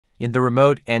In the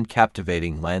remote and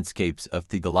captivating landscapes of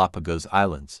the Galapagos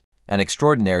Islands, an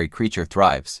extraordinary creature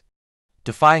thrives,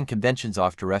 defying conventions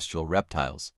of terrestrial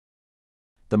reptiles.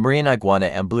 The marine iguana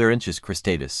Amblyrhynchus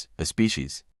cristatus, a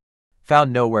species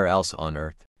found nowhere else on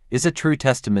Earth, is a true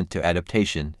testament to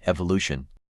adaptation, evolution,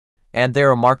 and their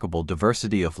remarkable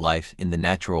diversity of life in the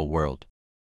natural world.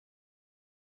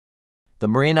 The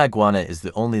marine iguana is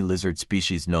the only lizard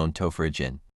species known to forage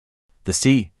in the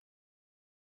sea.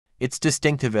 Its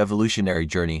distinctive evolutionary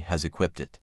journey has equipped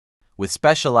it with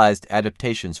specialized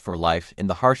adaptations for life in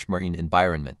the harsh marine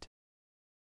environment.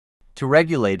 To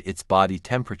regulate its body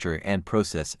temperature and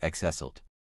process exhaust,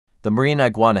 the marine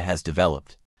iguana has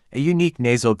developed a unique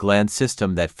nasal gland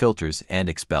system that filters and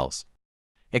expels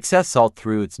excess salt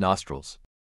through its nostrils.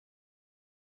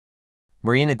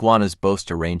 Marine iguanas boast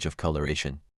a range of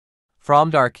coloration, from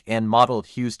dark and mottled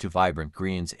hues to vibrant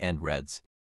greens and reds.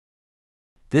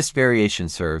 This variation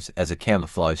serves as a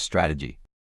camouflage strategy,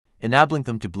 enabling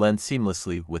them to blend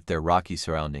seamlessly with their rocky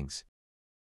surroundings.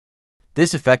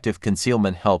 This effective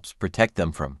concealment helps protect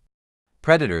them from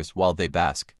predators while they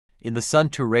bask in the sun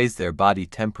to raise their body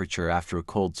temperature after a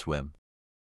cold swim.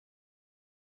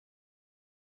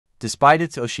 Despite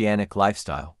its oceanic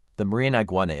lifestyle, the marine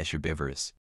iguana is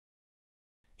herbivorous.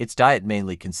 Its diet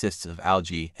mainly consists of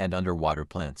algae and underwater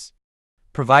plants,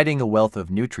 providing a wealth of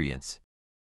nutrients.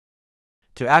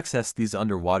 To access these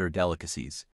underwater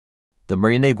delicacies, the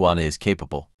marine iguana is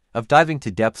capable of diving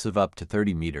to depths of up to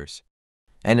 30 meters,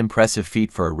 an impressive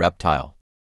feat for a reptile.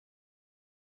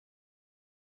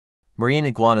 Marine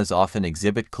iguanas often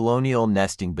exhibit colonial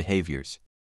nesting behaviors.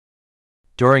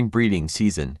 During breeding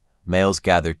season, males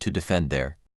gather to defend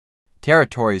their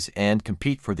territories and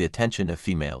compete for the attention of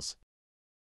females.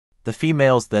 The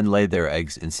females then lay their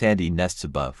eggs in sandy nests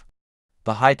above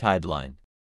the high tide line.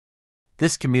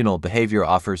 This communal behavior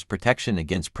offers protection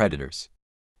against predators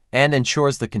and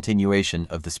ensures the continuation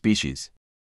of the species.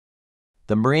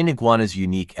 The marine iguana's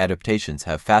unique adaptations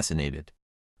have fascinated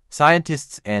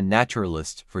scientists and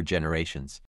naturalists for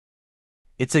generations.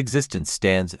 Its existence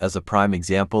stands as a prime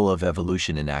example of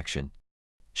evolution in action,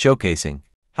 showcasing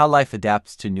how life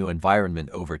adapts to new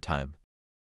environment over time.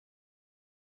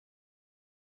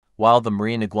 While the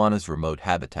marine iguana's remote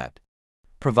habitat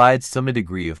provides some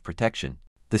degree of protection,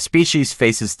 the species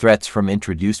faces threats from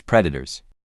introduced predators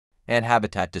and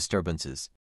habitat disturbances.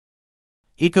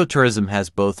 Ecotourism has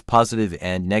both positive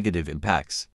and negative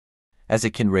impacts, as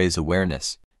it can raise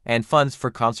awareness and funds for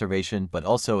conservation but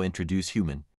also introduce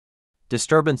human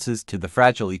disturbances to the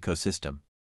fragile ecosystem.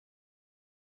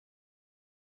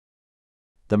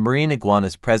 The marine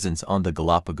iguana's presence on the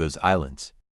Galapagos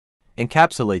Islands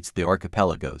encapsulates the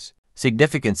archipelago's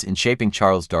significance in shaping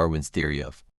Charles Darwin's theory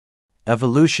of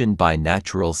evolution by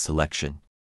natural selection.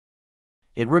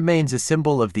 It remains a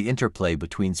symbol of the interplay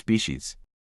between species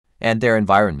and their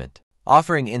environment,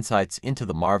 offering insights into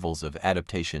the marvels of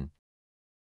adaptation.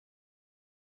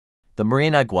 The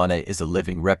marine iguana is a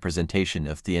living representation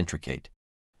of the intricate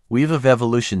weave of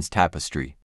evolution's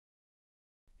tapestry.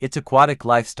 Its aquatic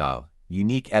lifestyle,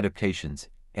 unique adaptations,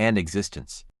 and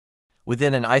existence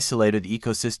within an isolated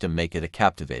ecosystem make it a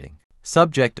captivating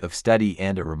subject of study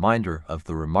and a reminder of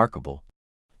the remarkable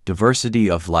diversity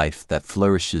of life that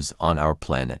flourishes on our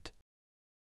planet.